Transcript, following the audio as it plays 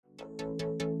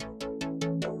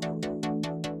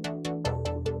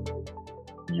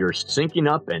You're syncing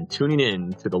up and tuning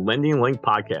in to the Lending Link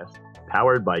podcast,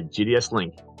 powered by GDS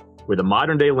Link, where the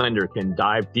modern day lender can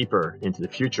dive deeper into the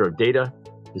future of data,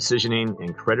 decisioning,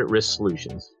 and credit risk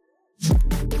solutions.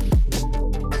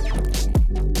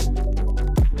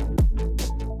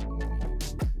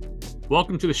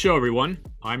 Welcome to the show, everyone.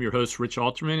 I'm your host, Rich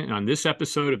Alterman, and on this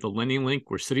episode of the Lending Link,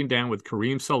 we're sitting down with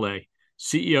Kareem Saleh,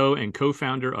 CEO and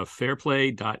co-founder of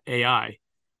Fairplay.ai,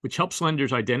 which helps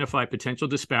lenders identify potential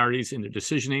disparities in their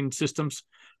decisioning systems,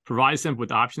 provides them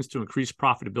with options to increase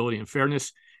profitability and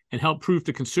fairness, and help prove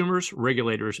to consumers,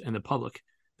 regulators, and the public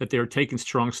that they are taking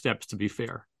strong steps to be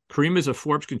fair. Kareem is a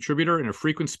Forbes contributor and a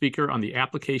frequent speaker on the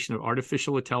application of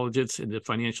artificial intelligence in the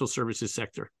financial services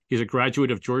sector. He's a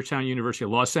graduate of Georgetown University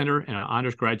Law Center and an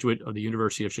honors graduate of the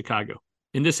University of Chicago.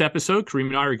 In this episode, Kareem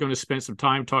and I are going to spend some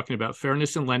time talking about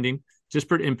fairness in lending,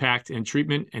 disparate impact and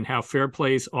treatment, and how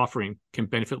Fairplay's offering can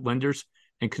benefit lenders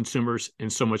and consumers,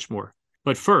 and so much more.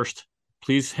 But first,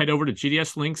 please head over to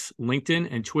GDS Link's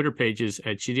LinkedIn and Twitter pages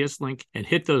at GDS Link and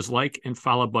hit those like and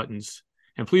follow buttons.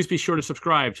 And please be sure to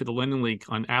subscribe to the Lending Link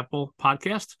on Apple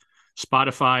Podcasts,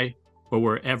 Spotify, or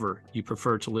wherever you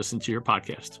prefer to listen to your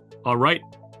podcast. All right,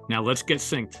 now let's get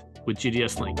synced with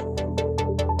GDS Link.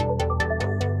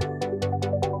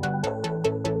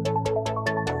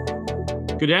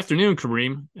 Good afternoon,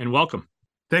 Kareem, and welcome.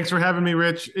 Thanks for having me,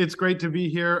 Rich. It's great to be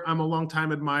here. I'm a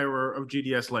longtime admirer of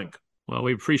GDS Link. Well,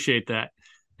 we appreciate that.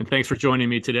 And thanks for joining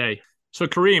me today. So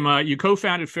Kareem, you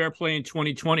co-founded Fairplay in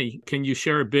 2020. Can you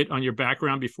share a bit on your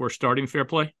background before starting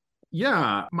Fairplay?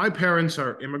 Yeah, my parents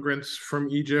are immigrants from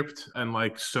Egypt, and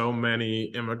like so many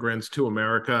immigrants to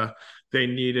America, they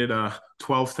needed a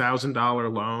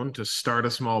 $12,000 loan to start a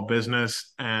small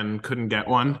business and couldn't get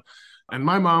one. And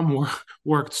my mom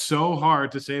worked so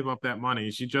hard to save up that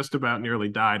money. She just about nearly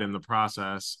died in the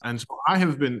process. And so I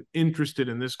have been interested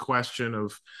in this question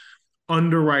of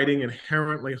underwriting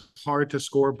inherently hard to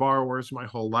score borrowers my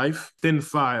whole life. Thin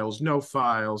files, no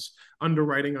files,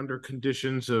 underwriting under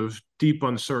conditions of deep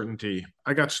uncertainty.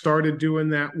 I got started doing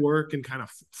that work in kind of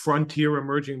frontier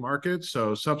emerging markets.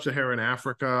 So sub-Saharan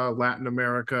Africa, Latin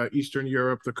America, Eastern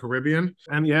Europe, the Caribbean.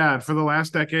 And yeah, for the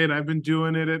last decade, I've been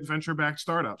doing it at venture-backed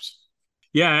startups.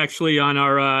 Yeah, actually on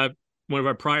our one of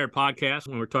our prior podcasts,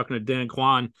 when we were talking to Dan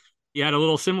Kwan, he had a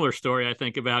little similar story, I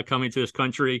think, about coming to this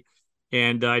country.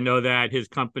 And I know that his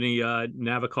company,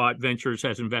 Navicot Ventures,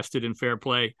 has invested in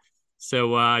Fairplay.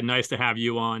 So nice to have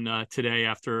you on today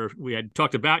after we had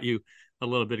talked about you a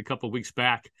little bit a couple of weeks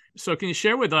back. So can you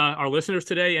share with our listeners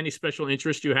today any special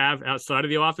interest you have outside of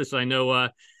the office? I know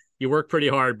you work pretty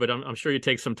hard, but I'm sure you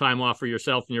take some time off for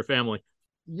yourself and your family.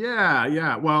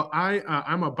 Yeah. Well,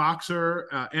 I'm a boxer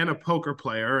and a poker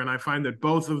player, and I find that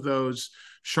both of those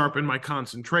sharpen my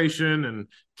concentration and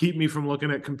keep me from looking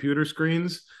at computer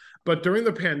screens. But during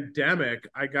the pandemic,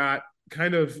 I got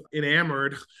kind of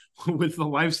enamored with the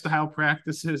lifestyle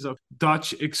practices of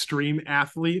Dutch extreme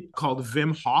athlete called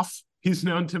Wim Hof. He's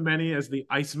known to many as the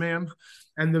Iceman.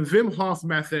 And the Wim Hof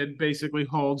method basically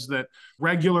holds that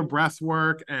regular breath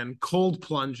work and cold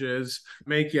plunges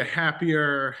make you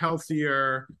happier,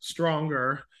 healthier,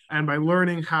 stronger. And by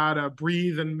learning how to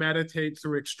breathe and meditate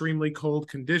through extremely cold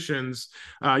conditions,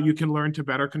 you can learn to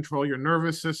better control your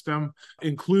nervous system,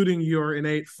 including your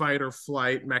innate fight or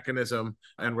flight mechanism,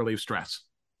 and relieve stress.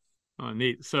 Oh,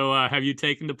 neat. So have you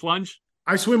taken the plunge?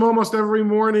 I swim almost every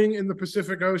morning in the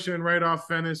Pacific Ocean right off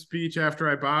Venice Beach after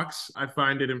I box. I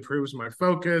find it improves my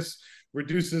focus,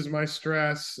 reduces my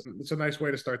stress. It's a nice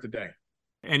way to start the day.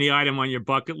 Any item on your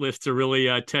bucket list to really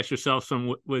test yourself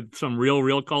with some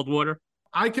real cold water?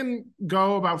 I can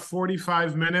go about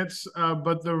 45 minutes,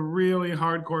 but the really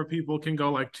hardcore people can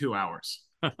go like 2 hours.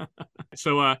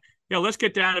 So, let's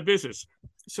get down to business.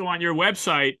 So on your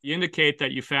website, you indicate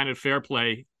that you founded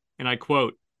Fairplay, and I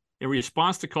quote, in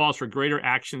response to calls for greater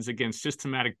actions against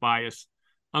systematic bias,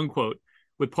 unquote,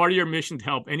 with part of your mission to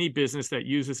help any business that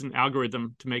uses an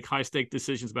algorithm to make high-stake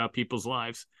decisions about people's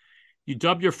lives. You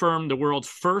dubbed your firm the world's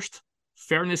first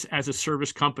fairness as a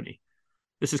service company.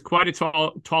 This is quite a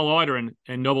tall order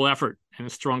and noble effort and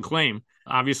a strong claim.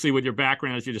 Obviously, with your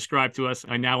background, as you described to us,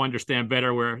 I now understand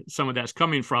better where some of that's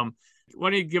coming from.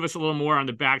 Why don't you give us a little more on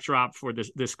the backdrop for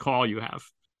this call you have?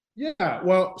 Yeah,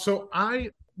 well, so I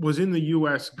was in the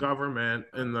U.S. government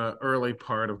in the early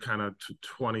part of kind of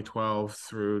 2012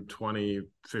 through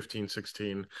 2015,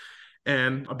 16.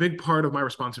 And a big part of my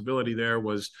responsibility there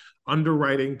was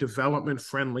underwriting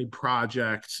development-friendly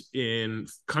projects in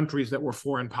countries that were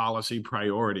foreign policy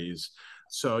priorities.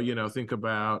 So, think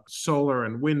about solar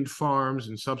and wind farms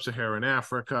in sub-Saharan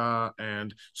Africa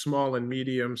and small and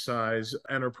medium-sized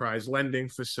enterprise lending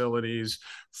facilities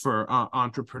for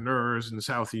entrepreneurs in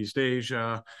Southeast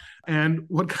Asia. And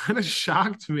what kind of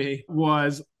shocked me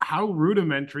was how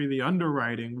rudimentary the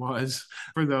underwriting was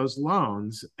for those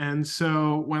loans. And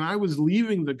so when I was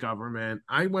leaving the government,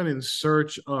 I went in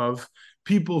search of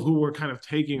people who were kind of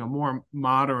taking a more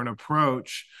modern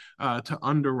approach to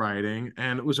underwriting.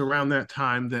 And it was around that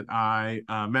time that I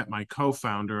met my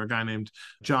co-founder, a guy named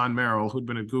John Merrill, who'd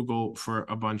been at Google for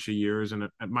a bunch of years and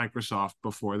at Microsoft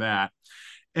before that.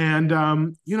 And,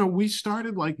 we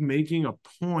started like making a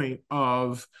point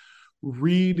of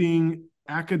reading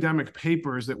academic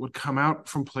papers that would come out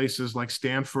from places like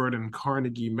Stanford and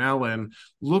Carnegie Mellon,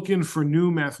 looking for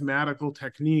new mathematical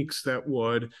techniques that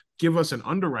would give us an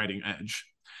underwriting edge.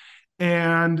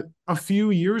 And a few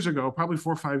years ago, probably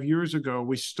 4 or 5 years ago,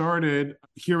 we started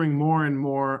hearing more and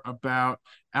more about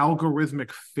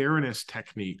algorithmic fairness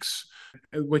techniques,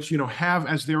 which have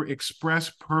as their express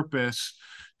purpose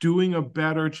doing a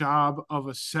better job of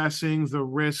assessing the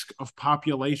risk of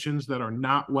populations that are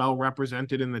not well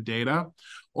represented in the data,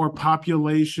 or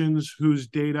populations whose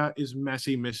data is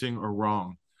messy, missing, or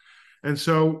wrong. And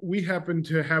so we happen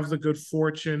to have the good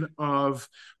fortune of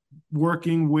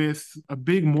working with a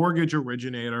big mortgage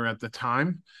originator at the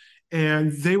time,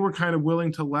 and they were kind of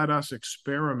willing to let us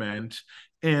experiment.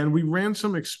 And we ran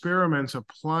some experiments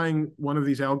applying one of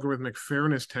these algorithmic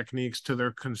fairness techniques to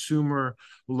their consumer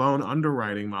loan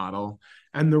underwriting model.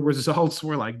 And the results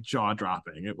were like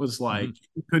jaw-dropping. It was like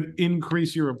you could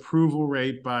increase your approval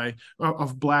rate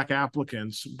of Black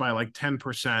applicants by like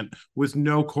 10% with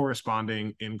no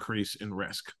corresponding increase in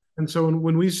risk. And so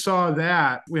when we saw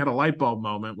that, we had a light bulb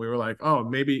moment. We were like, oh,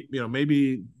 maybe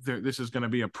this is going to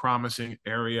be a promising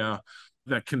area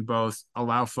that can both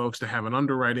allow folks to have an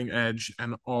underwriting edge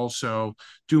and also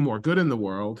do more good in the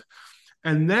world.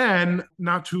 And then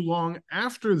not too long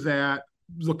after that,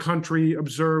 the country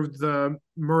observed the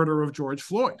murder of George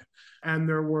Floyd. And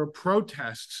there were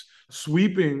protests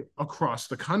sweeping across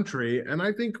the country. And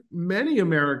I think many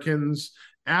Americans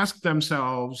asked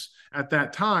themselves at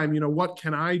that time, what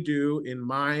can I do in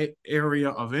my area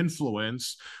of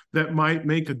influence that might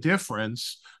make a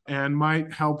difference and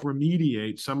might help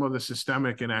remediate some of the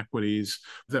systemic inequities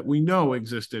that we know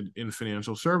existed in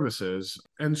financial services.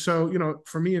 And so,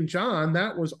 for me and John,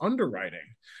 that was underwriting.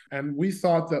 And we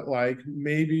thought that like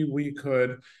maybe we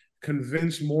could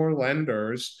convince more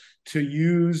lenders to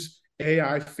use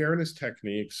AI fairness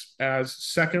techniques as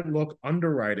second look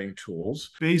underwriting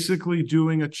tools, basically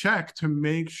doing a check to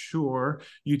make sure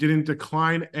you didn't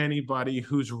decline anybody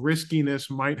whose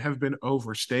riskiness might have been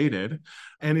overstated.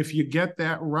 And if you get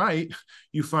that right,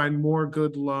 you find more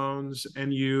good loans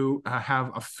and you have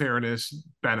a fairness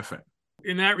benefit.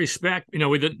 In that respect, we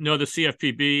know the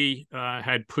CFPB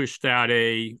had pushed out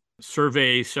a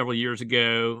survey several years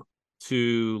ago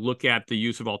to look at the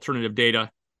use of alternative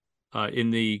data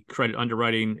in the credit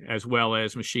underwriting as well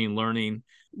as machine learning.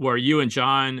 Were you and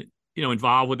John,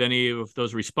 involved with any of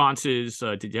those responses?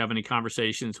 Did you have any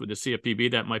conversations with the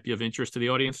CFPB that might be of interest to the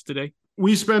audience today?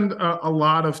 We spend a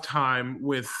lot of time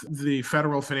with the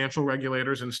federal financial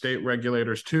regulators and state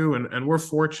regulators too, and we're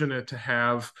fortunate to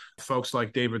have folks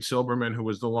like David Silberman, who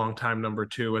was the longtime number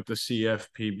 2 at the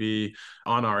CFPB,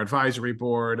 on our advisory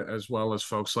board, as well as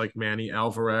folks like Manny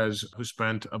Alvarez, who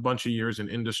spent a bunch of years in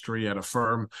industry at a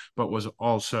firm, but was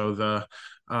also the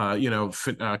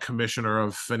commissioner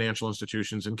of financial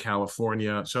institutions in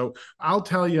California. So I'll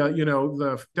tell you,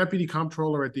 the deputy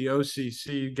comptroller at the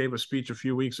OCC gave a speech a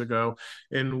few weeks ago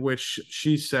in which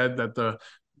she said that the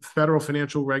federal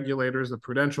financial regulators, the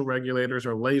prudential regulators,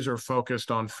 are laser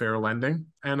focused on fair lending.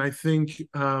 And I think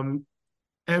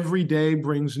every day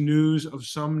brings news of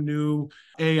some new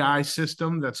AI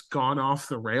system that's gone off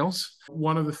the rails.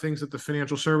 One of the things that the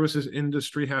financial services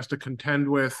industry has to contend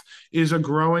with is a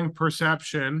growing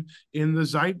perception in the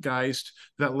zeitgeist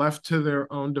that left to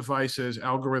their own devices,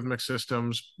 algorithmic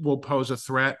systems will pose a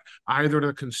threat either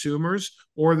to consumers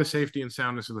or the safety and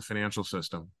soundness of the financial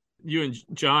system. You and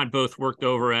John both worked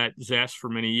over at Zest for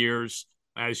many years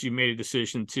as you made a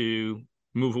decision to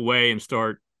move away and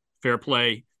start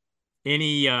Fairplay.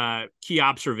 Any key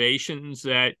observations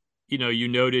that you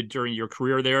noted during your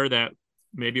career there that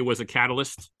maybe was a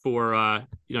catalyst for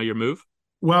your move?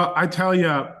 Well, I tell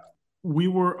you, we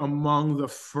were among the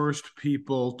first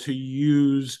people to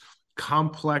use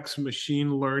complex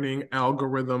machine learning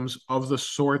algorithms of the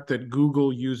sort that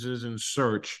Google uses in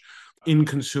search in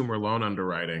consumer loan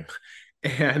underwriting.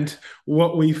 And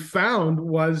what we found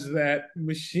was that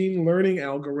machine learning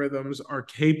algorithms are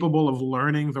capable of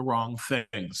learning the wrong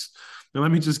things. Now,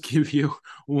 let me just give you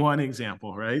one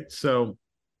example, right? So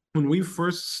when we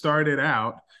first started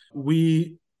out,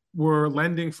 we were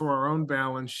lending for our own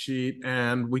balance sheet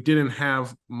and we didn't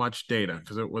have much data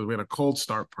because we had a cold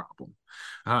start problem.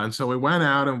 And so we went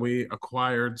out and we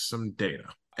acquired some data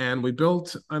and we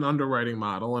built an underwriting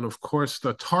model. And of course,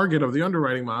 the target of the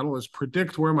underwriting model is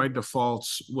predict where my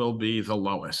defaults will be the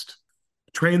lowest.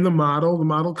 Train the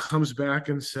model comes back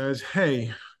and says,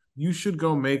 hey, you should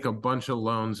go make a bunch of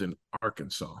loans in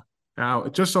Arkansas. Now,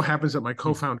 it just so happens that my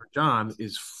co-founder, John,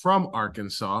 is from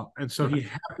Arkansas. And so he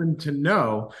happened to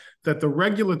know that the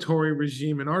regulatory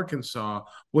regime in Arkansas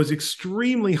was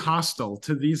extremely hostile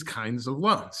to these kinds of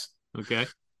loans. Okay.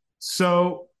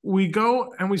 So we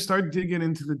go and we start digging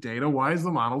into the data. Why is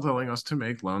the model telling us to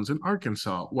make loans in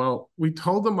Arkansas? Well, we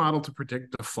told the model to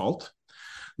predict default.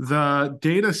 The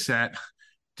data set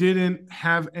didn't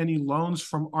have any loans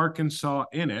from Arkansas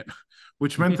in it,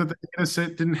 which meant that the data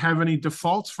set didn't have any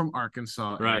defaults from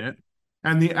Arkansas in it.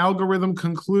 And the algorithm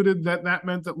concluded that that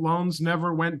meant that loans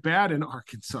never went bad in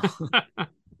Arkansas.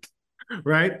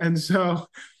 Right. And so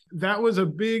that was a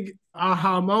big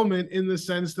aha moment in the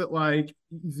sense that, like,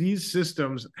 these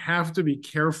systems have to be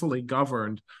carefully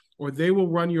governed or they will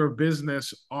run your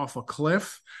business off a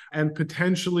cliff and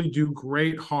potentially do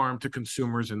great harm to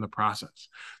consumers in the process.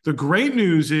 The great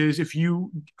news is if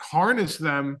you harness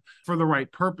them for the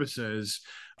right purposes,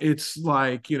 it's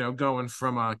like, going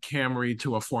from a Camry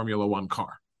to a Formula One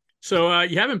car. So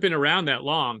you haven't been around that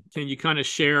long. Can you kind of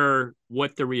share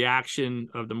what the reaction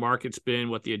of the market's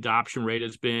been, what the adoption rate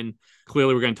has been?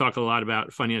 Clearly, we're going to talk a lot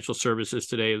about financial services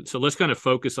today. So let's kind of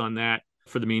focus on that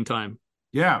for the meantime.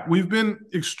 Yeah, we've been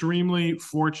extremely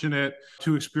fortunate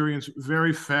to experience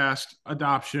very fast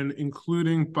adoption,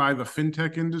 including by the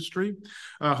fintech industry,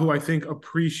 who I think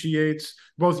appreciates,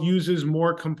 both uses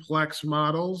more complex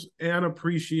models and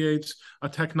appreciates a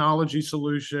technology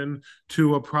solution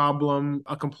to a problem,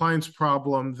 a compliance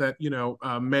problem that,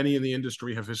 many in the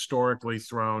industry have historically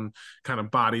thrown kind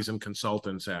of bodies and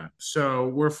consultants at. So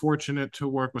we're fortunate to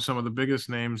work with some of the biggest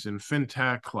names in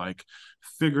fintech, like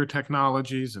Figure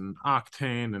Technologies and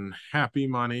Octane and Happy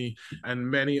Money, and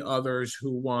many others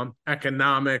who want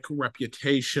economic,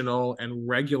 reputational, and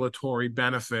regulatory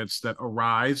benefits that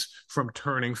arise from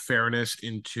turning fairness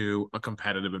into a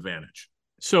competitive advantage.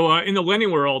 So in the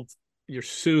lending world, your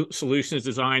solution is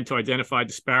designed to identify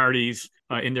disparities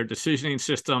in their decisioning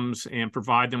systems and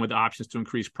provide them with options to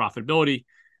increase profitability.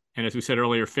 And as we said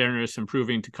earlier, fairness,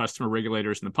 improving to customer,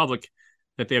 regulators, and the public,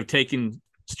 that they have taken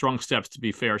strong steps to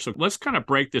be fair. So let's kind of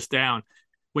break this down.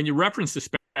 When you reference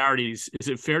disparities, is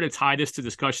it fair to tie this to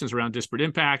discussions around disparate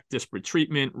impact, disparate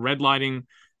treatment, redlining,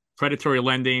 predatory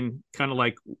lending, kind of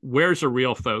like where's the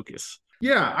real focus?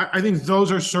 Yeah, I think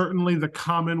those are certainly the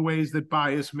common ways that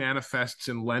bias manifests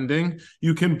in lending.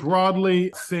 You can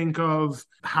broadly think of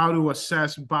how to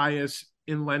assess bias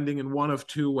in lending in one of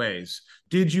two ways.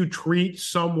 Did you treat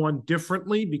someone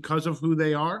differently because of who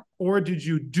they are? Or did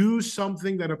you do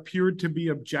something that appeared to be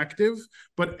objective,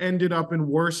 but ended up in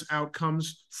worse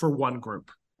outcomes for one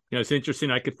group? Yeah, it's interesting.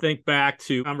 I could think back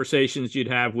to conversations you'd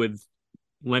have with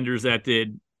lenders that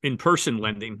did in-person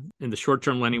lending in the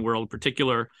short-term lending world, in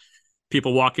particular,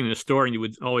 people walking in a store, and you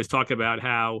would always talk about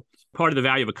how part of the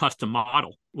value of a custom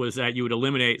model was that you would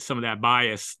eliminate some of that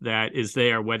bias that is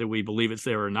there, whether we believe it's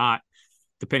there or not,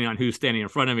 depending on who's standing in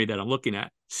front of me that I'm looking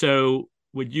at. So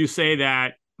would you say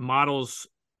that models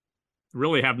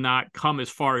really have not come as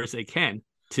far as they can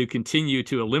to continue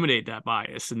to eliminate that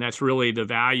bias? And that's really the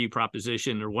value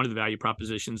proposition, or one of the value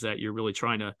propositions that you're really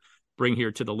trying to bring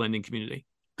here to the lending community.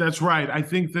 That's right. I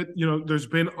think that, there's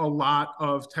been a lot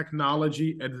of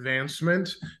technology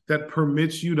advancement that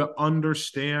permits you to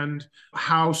understand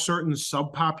how certain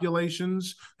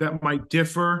subpopulations that might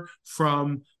differ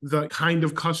from the kind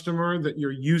of customer that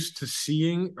you're used to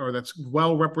seeing or that's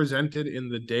well represented in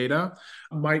the data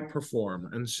might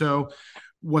perform. And so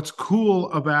what's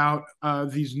cool about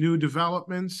these new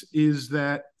developments is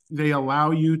that they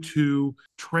allow you to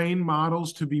train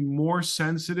models to be more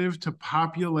sensitive to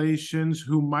populations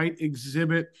who might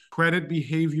exhibit credit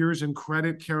behaviors and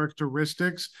credit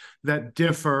characteristics that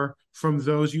differ from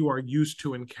those you are used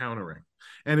to encountering.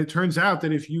 And it turns out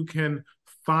that if you can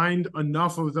find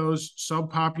enough of those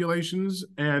subpopulations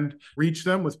and reach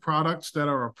them with products that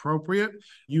are appropriate,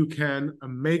 you can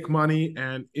make money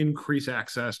and increase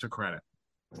access to credit.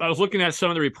 I was looking at some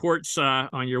of the reports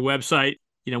on your website.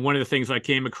 One of the things I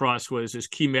came across was this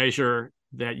key measure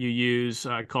that you use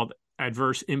called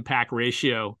adverse impact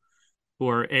ratio,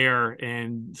 or AIR,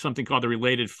 and something called the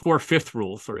related 4/5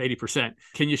 rule for 80%.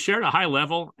 Can you share at a high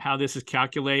level how this is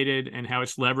calculated and how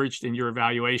it's leveraged in your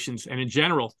evaluations? And in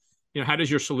general, how does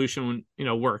your solution,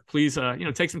 work? Please,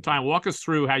 take some time, walk us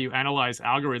through how you analyze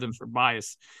algorithms for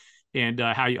bias and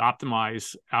how you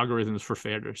optimize algorithms for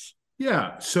fairness.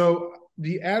 Yeah. So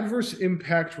the adverse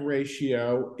impact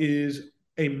ratio is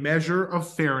a measure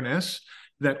of fairness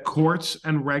that courts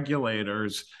and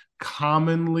regulators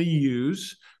commonly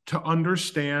use to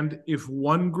understand if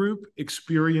one group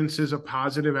experiences a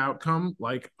positive outcome,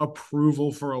 like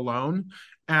approval for a loan,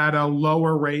 at a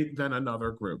lower rate than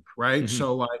another group, right? Mm-hmm.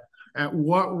 So, like, at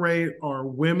what rate are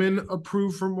women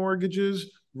approved for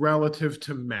mortgages relative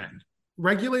to men?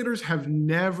 Regulators have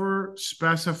never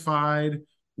specified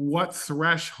what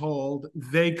threshold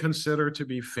they consider to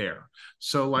be fair.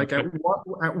 So, like, Okay.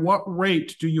 at what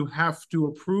rate do you have to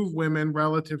approve women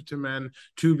relative to men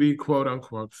to be quote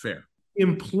unquote fair?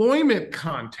 Employment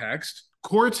context,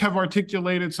 courts have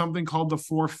articulated something called the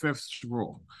 4/5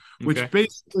 rule, which Okay.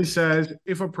 basically says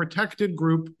if a protected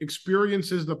group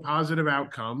experiences the positive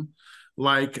outcome,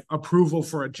 like approval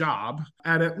for a job,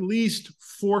 at least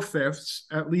 4/5,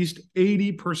 at least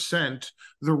 80%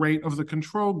 the rate of the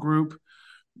control group,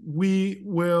 we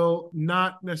will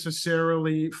not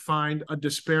necessarily find a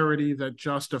disparity that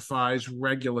justifies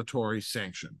regulatory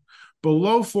sanction.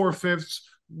 Below 4/5,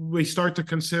 we start to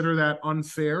consider that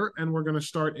unfair, and we're going to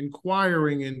start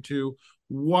inquiring into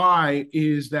why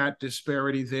is that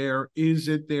disparity there? Is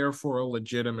it there for a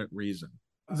legitimate reason?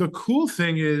 The cool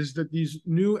thing is that these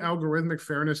new algorithmic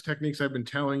fairness techniques I've been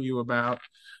telling you about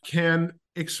can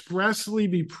expressly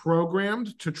be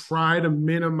programmed to try to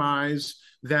minimize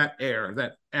that error,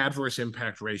 that adverse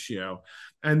impact ratio.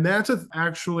 And that's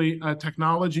actually a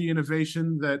technology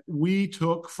innovation that we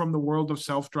took from the world of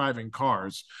self-driving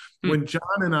cars. When John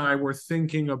and I were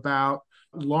thinking about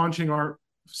launching our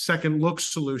second look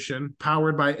solution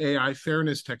powered by AI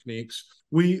fairness techniques,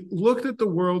 we looked at the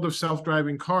world of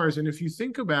self-driving cars. And if you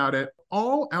think about it,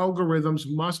 all algorithms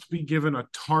must be given a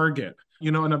target,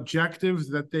 an objective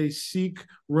that they seek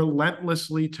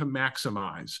relentlessly to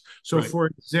maximize. So, right, for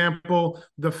example,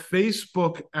 the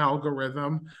Facebook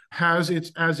algorithm has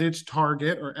as its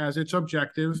target or as its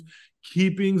objective,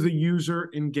 keeping the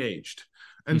user engaged.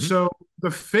 And so the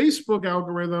Facebook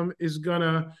algorithm is going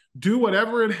to do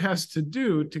whatever it has to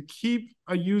do to keep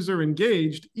a user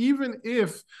engaged, even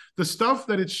if the stuff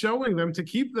that it's showing them to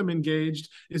keep them engaged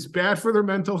is bad for their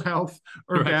mental health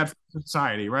or bad for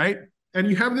society, right? And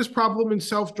you have this problem in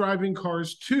self-driving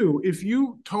cars too. If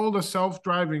you told a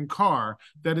self-driving car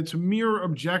that its mere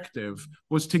objective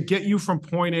was to get you from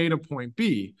point A to point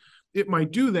B, it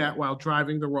might do that while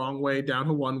driving the wrong way down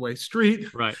a one-way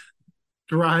street. Right.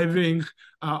 Driving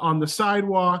on the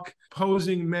sidewalk,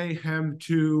 posing mayhem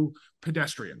to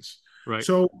pedestrians. Right.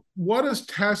 So what does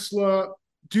Tesla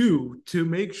do to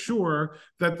make sure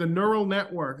that the neural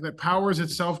network that powers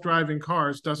its self-driving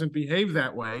cars doesn't behave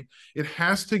that way? It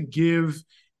has to give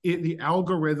it, the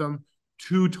algorithm,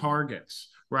 two targets,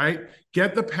 right?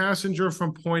 Get the passenger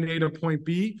from point A to point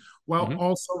B while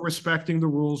also respecting the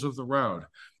rules of the road.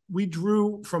 We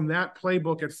drew from that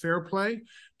playbook at Fairplay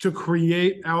to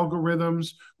create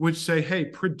algorithms which say, hey,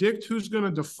 predict who's going to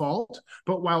default,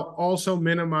 but while also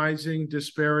minimizing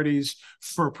disparities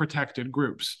for protected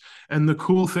groups. And the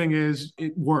cool thing is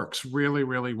it works really,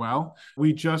 really well.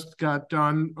 We just got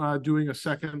done doing a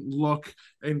second look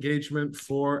engagement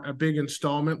for a big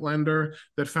installment lender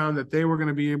that found that they were going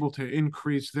to be able to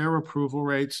increase their approval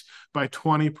rates by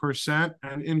 20%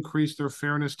 and increase their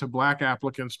fairness to Black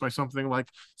applicants by something like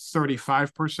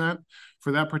 35%.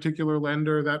 For that particular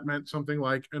lender, that meant something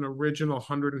like an original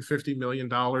 $150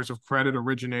 million of credit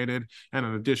originated and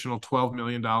an additional $12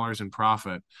 million in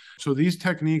profit. So these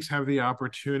techniques have the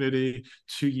opportunity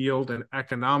to yield an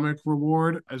economic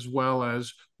reward as well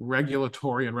as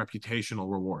regulatory and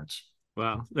reputational rewards.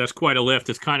 Wow, that's quite a lift.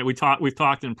 It's kind of, we've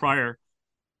talked in prior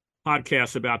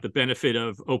podcasts about the benefit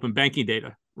of open banking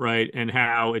data, right? And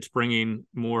how it's bringing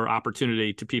more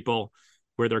opportunity to people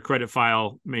where their credit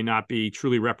file may not be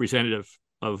truly representative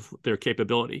of their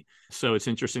capability. So it's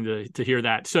interesting to hear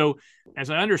that. So as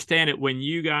I understand it, when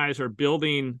you guys are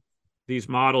building these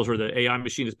models, or the AI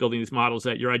machine is building these models,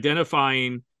 that you're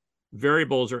identifying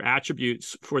variables or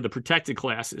attributes for the protected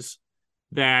classes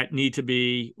that need to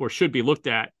be or should be looked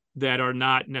at that are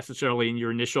not necessarily in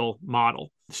your initial model.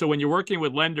 So when you're working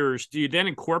with lenders, do you then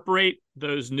incorporate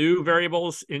those new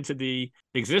variables into the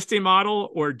existing model,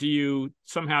 or do you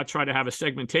somehow try to have a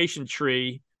segmentation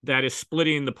tree that is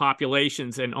splitting the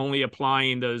populations and only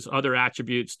applying those other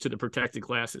attributes to the protected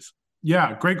classes?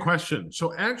 Yeah, great question.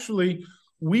 So actually,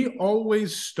 we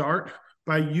always start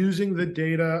by using the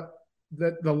data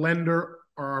that the lender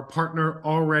or our partner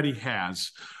already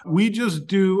has. We just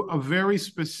do a very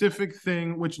specific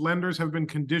thing which lenders have been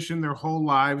conditioned their whole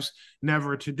lives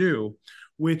never to do,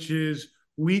 which is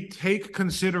we take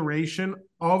consideration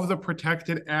of the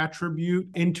protected attribute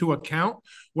into account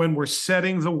when we're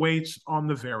setting the weights on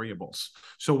the variables.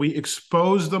 So we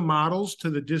expose the models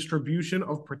to the distribution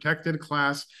of protected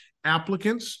class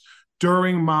applicants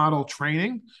during model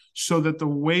training so that the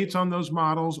weights on those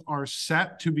models are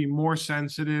set to be more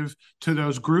sensitive to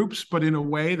those groups, but in a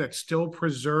way that still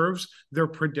preserves their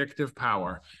predictive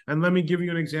power. And let me give you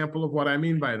an example of what I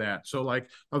mean by that. So like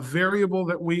a variable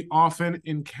that we often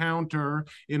encounter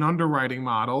in underwriting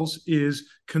models is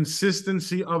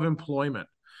consistency of employment.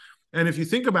 And if you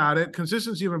think about it,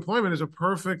 consistency of employment is a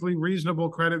perfectly reasonable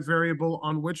credit variable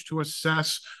on which to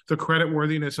assess the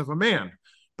creditworthiness of a man.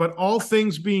 But all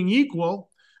things being equal,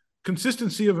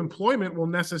 consistency of employment will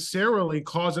necessarily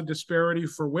cause a disparity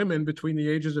for women between the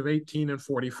ages of 18 and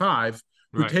 45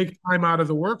 who take time out of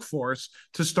the workforce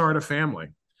to start a family.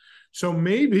 So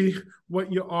maybe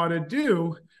what you ought to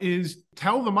do is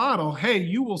tell the model, hey,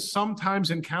 you will sometimes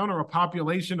encounter a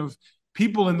population of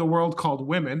people in the world called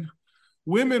women.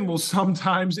 Women will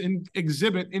sometimes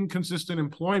exhibit inconsistent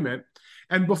employment.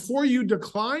 And before you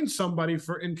decline somebody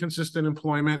for inconsistent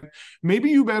employment, maybe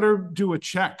you better do a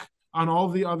check on all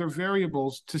the other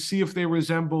variables to see if they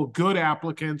resemble good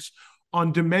applicants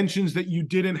on dimensions that you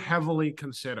didn't heavily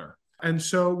consider. And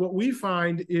so what we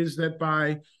find is that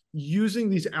by using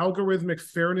these algorithmic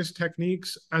fairness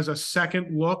techniques as a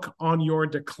second look on your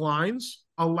declines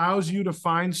allows you to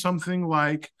find something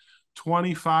like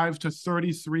 25 to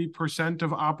 33%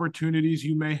 of opportunities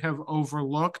you may have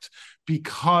overlooked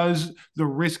because the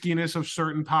riskiness of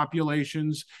certain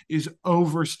populations is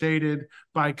overstated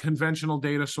by conventional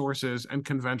data sources and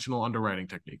conventional underwriting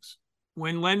techniques.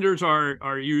 When lenders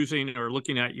are using or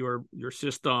looking at your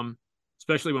system,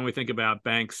 especially when we think about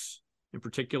banks in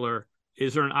particular,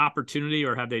 is there an opportunity,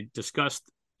 or have they discussed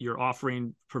your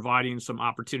offering providing some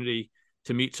opportunity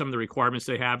to meet some of the requirements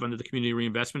they have under the Community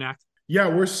Reinvestment Act? Yeah,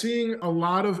 we're seeing a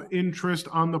lot of interest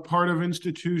on the part of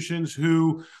institutions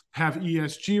who have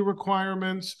ESG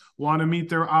requirements, want to meet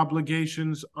their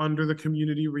obligations under the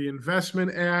Community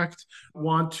Reinvestment Act,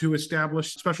 want to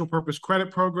establish special purpose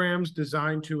credit programs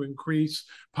designed to increase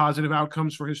positive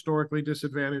outcomes for historically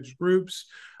disadvantaged groups.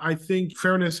 I think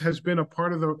fairness has been a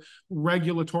part of the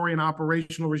regulatory and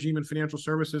operational regime in financial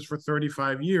services for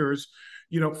 35 years.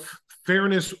 You know,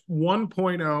 Fairness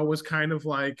 1.0 was kind of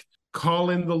like, call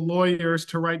in the lawyers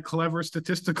to write clever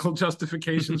statistical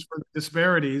justifications for the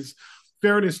disparities.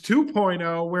 Fairness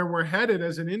 2.0, where we're headed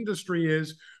as an industry,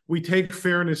 is we take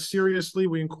fairness seriously,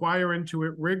 we inquire into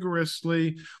it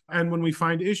rigorously, and when we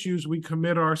find issues, we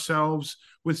commit ourselves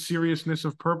with seriousness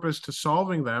of purpose to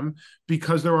solving them,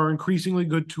 because there are increasingly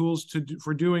good tools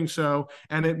for doing so,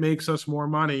 and it makes us more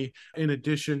money in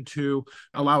addition to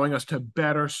allowing us to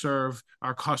better serve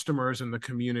our customers and the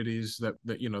communities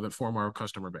that form our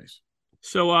customer base.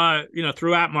 So,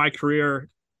 throughout my career,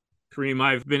 Kareem,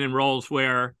 I've been in roles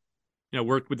where,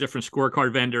 worked with different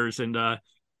scorecard vendors, and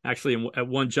actually at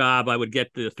one job, I would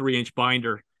get the 3-inch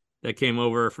binder that came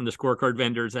over from the scorecard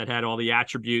vendors that had all the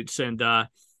attributes. And,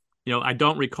 I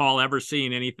don't recall ever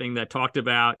seeing anything that talked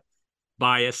about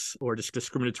bias or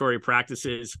discriminatory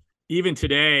practices. Even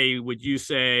today, would you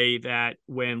say that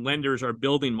when lenders are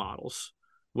building models,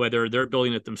 whether they're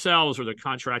building it themselves or they're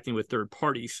contracting with third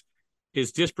parties,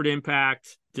 is disparate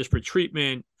impact, disparate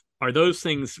treatment, are those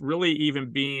things really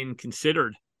even being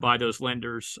considered by those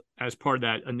lenders as part of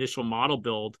that initial model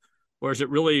build? Or is it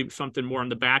really something more on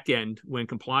the back end when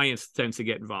compliance tends to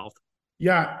get involved?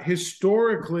 Yeah,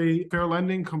 historically, fair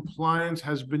lending compliance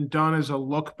has been done as a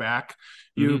look back.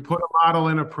 You put a model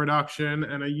into production,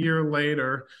 and a year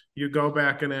later, you go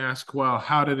back and ask, well,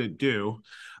 how did it do?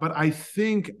 But I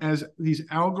think as these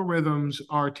algorithms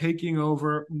are taking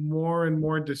over more and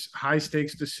more high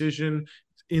stakes decision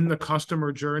in the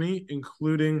customer journey,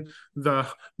 including the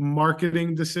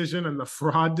marketing decision and the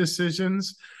fraud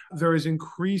decisions, there is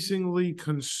increasingly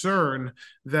concern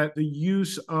that the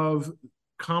use of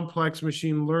complex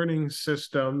machine learning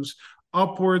systems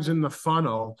upwards in the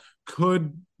funnel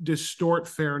could distort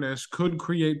fairness, could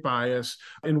create bias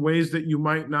in ways that you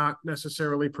might not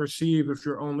necessarily perceive if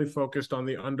you're only focused on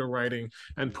the underwriting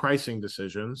and pricing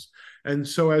decisions. And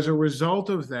so as a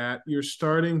result of that, you're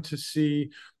starting to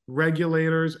see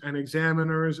regulators and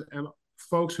examiners and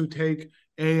folks who take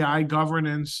AI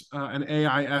governance and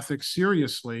AI ethics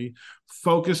seriously,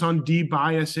 focus on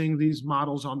debiasing these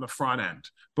models on the front end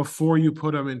before you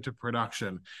put them into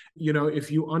production.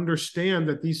 If you understand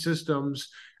that these systems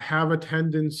have a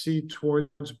tendency towards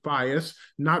bias,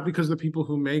 not because the people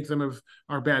who make them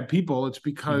are bad people, it's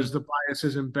because the bias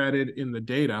is embedded in the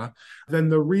data, then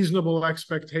the reasonable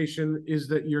expectation is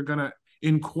that you're going to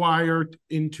inquire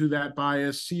into that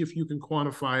bias, see if you can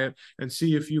quantify it, and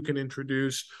see if you can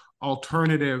introduce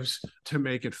alternatives to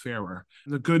make it fairer.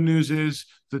 The good news is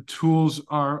the tools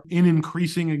are in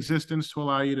increasing existence to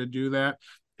allow you to do that,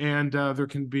 and there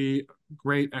can be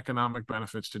great economic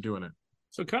benefits to doing it.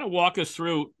 So kind of walk us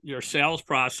through your sales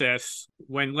process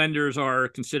when lenders are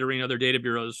considering other data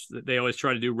bureaus. They always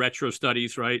try to do retro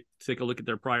studies, right? Take a look at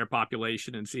their prior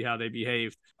population and see how they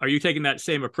behaved. Are you taking that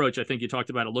same approach? I think you talked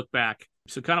about a look back.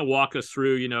 So kind of walk us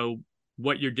through,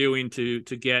 what you're doing to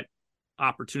get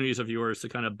opportunities of yours to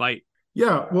kind of bite.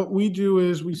 Yeah, what we do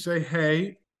is we say,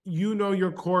 hey, you know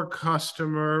your core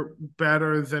customer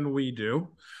better than we do.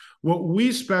 What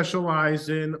we specialize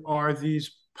in are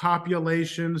these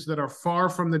populations that are far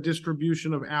from the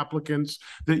distribution of applicants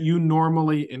that you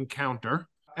normally encounter.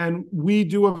 And we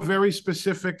do a very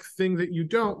specific thing that you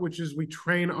don't, which is we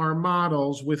train our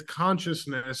models with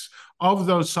consciousness of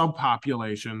those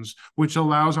subpopulations, which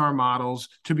allows our models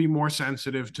to be more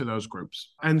sensitive to those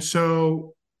groups. And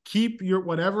so keep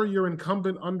whatever your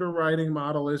incumbent underwriting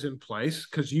model is in place,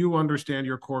 because you understand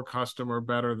your core customer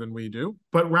better than we do,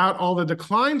 but route all the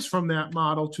declines from that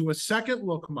model to a second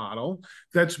look model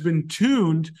that's been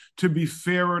tuned to be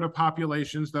fairer to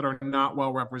populations that are not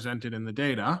well represented in the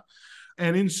data.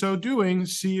 And in so doing,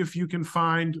 see if you can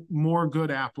find more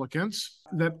good applicants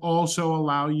that also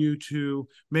allow you to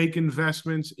make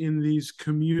investments in these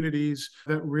communities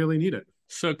that really need it.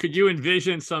 So could you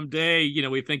envision someday,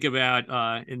 we think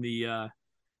about in the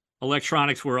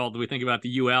electronics world, we think about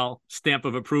the UL stamp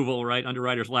of approval, right?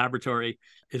 Underwriter's Laboratory.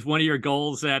 Is one of your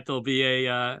goals that there'll be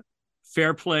a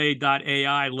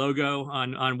Fairplay.ai logo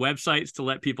on websites to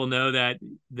let people know that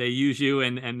they use you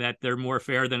and that they're more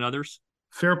fair than others?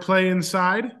 Fair play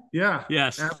inside? Yeah.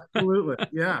 Yes. Absolutely.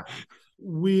 Yeah.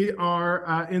 We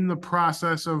are in the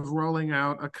process of rolling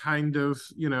out a kind of,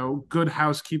 good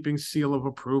housekeeping seal of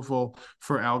approval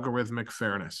for algorithmic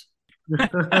fairness.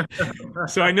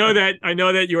 So I know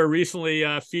that you were recently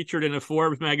featured in a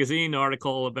Forbes magazine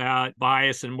article about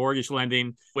bias in mortgage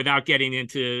lending. Without getting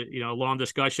into a long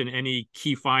discussion, any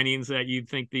key findings that you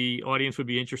think the audience would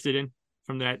be interested in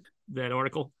from that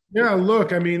article? Yeah,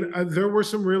 look, I mean, there were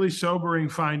some really sobering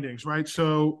findings, right?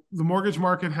 So the mortgage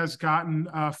market has gotten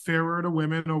fairer to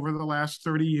women over the last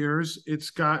 30 years. It's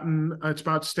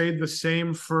about stayed the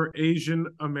same for Asian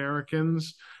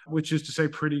Americans, which is to say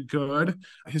pretty good.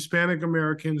 Hispanic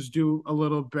Americans do a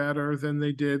little better than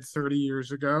they did 30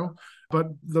 years ago. But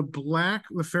the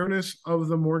fairness of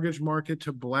the mortgage market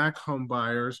to Black home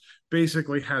buyers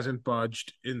basically hasn't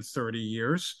budged in 30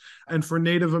 years. And for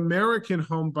Native American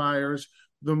home buyers,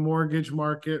 the mortgage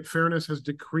market fairness has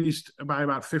decreased by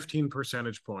about 15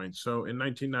 percentage points. So in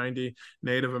 1990,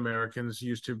 Native Americans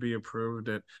used to be approved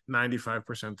at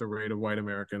 95% the rate of white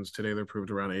Americans. Today, they're approved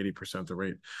around 80% the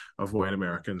rate of white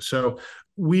Americans. So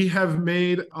we have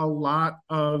made a lot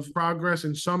of progress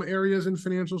in some areas in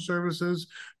financial services,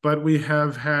 but we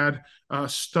have had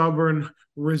stubborn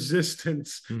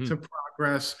resistance to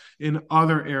progress in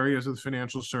other areas of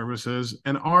financial services.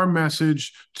 And our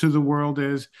message to the world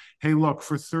is, hey, look,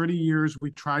 for 30 years,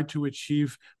 we tried to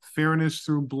achieve fairness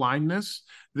through blindness.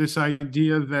 This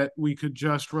idea that we could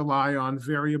just rely on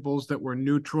variables that were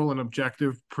neutral and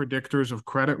objective predictors of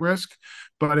credit risk.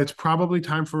 But it's probably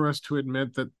time for us to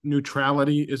admit that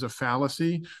neutrality is a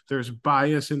fallacy. There's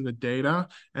bias in the data,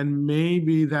 and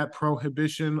maybe that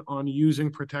prohibition on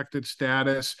using protected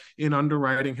status in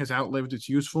underwriting has outlived its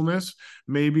usefulness.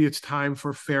 Maybe it's time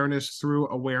for fairness through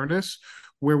awareness,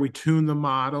 where we tune the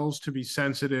models to be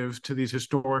sensitive to these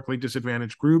historically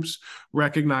disadvantaged groups,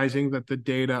 recognizing that the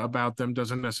data about them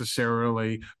doesn't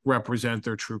necessarily represent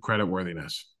their true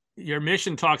creditworthiness. Your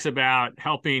mission talks about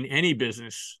helping any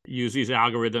business use these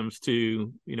algorithms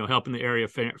to, help in the area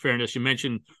of fairness. You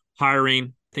mentioned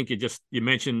hiring. I think you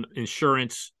mentioned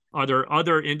insurance. Are there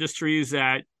other industries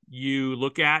that you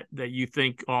look at that you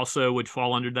think also would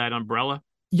fall under that umbrella?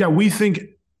 Yeah, we think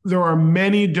there are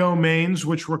many domains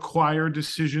which require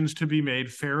decisions to be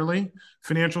made fairly.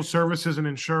 Financial services and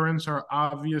insurance are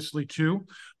obviously two,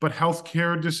 but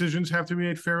healthcare decisions have to be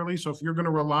made fairly. So if you're going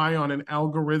to rely on an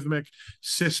algorithmic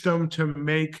system to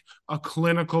make a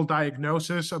clinical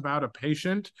diagnosis about a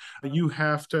patient, you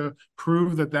have to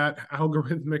prove that that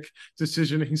algorithmic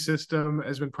decisioning system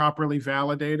has been properly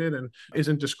validated and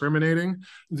isn't discriminating.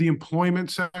 The employment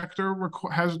sector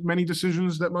has many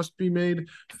decisions that must be made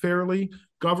fairly.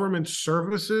 Government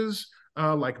services,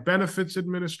 like benefits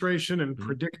administration and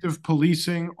predictive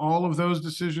policing, all of those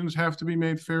decisions have to be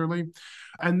made fairly.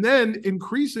 And then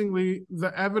increasingly,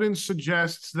 the evidence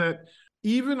suggests that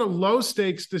even a low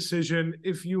stakes decision,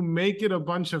 if you make it a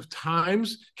bunch of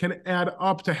times, can add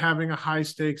up to having a high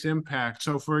stakes impact.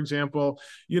 So for example,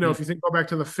 if you go back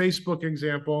to the Facebook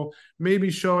example,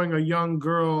 maybe showing a young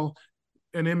girl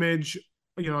an image,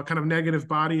 a kind of negative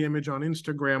body image on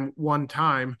Instagram one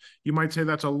time, you might say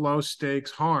that's a low stakes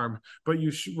harm, but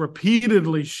you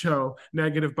repeatedly show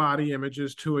negative body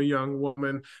images to a young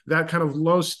woman, that kind of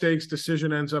low stakes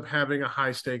decision ends up having a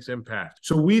high stakes impact.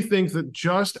 So we think that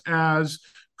just as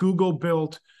Google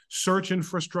built search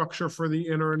infrastructure for the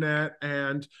internet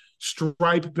and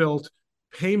Stripe built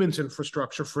payments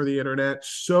infrastructure for the internet,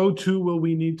 so too will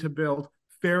we need to build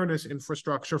fairness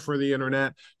infrastructure for the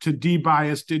internet to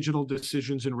debias digital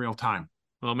decisions in real time.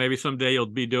 Well, maybe someday you'll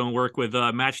be doing work with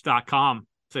Match.com.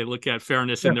 They look at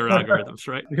fairness in their algorithms,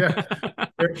 right? Yeah,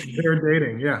 they're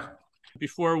dating, yeah.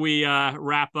 Before we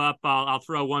wrap up, I'll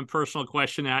throw one personal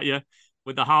question at you.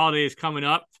 With the holidays coming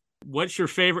up, what's your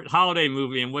favorite holiday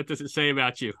movie and what does it say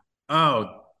about you?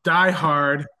 Oh, Die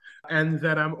Hard. And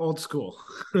that I'm old school.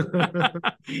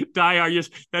 Die Hard,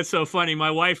 that's so funny. My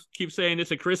wife keeps saying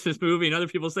it's a Christmas movie, and other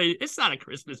people say it's not a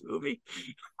Christmas movie.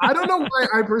 I don't know why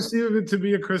I perceive it to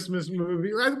be a Christmas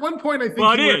movie. At one point, I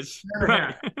think it is.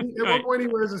 Right. At one point, he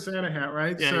wears a Santa hat,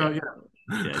 right? Yeah,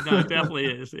 no, it definitely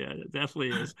is. Yeah, it definitely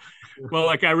is. Well,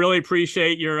 I really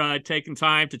appreciate your taking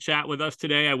time to chat with us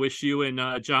today. I wish you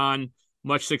and John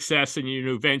much success in your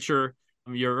new venture.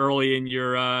 You're early in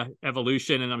your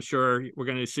evolution, and I'm sure we're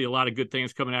going to see a lot of good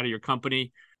things coming out of your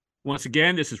company. Once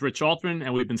again, this is Rich Altman,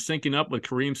 and we've been syncing up with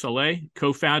Kareem Saleh,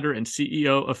 co-founder and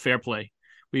CEO of Fairplay.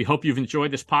 We hope you've enjoyed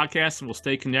this podcast, and we'll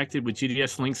stay connected with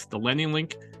GDS Links, the lending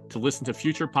link, to listen to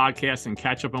future podcasts and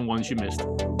catch up on ones you missed.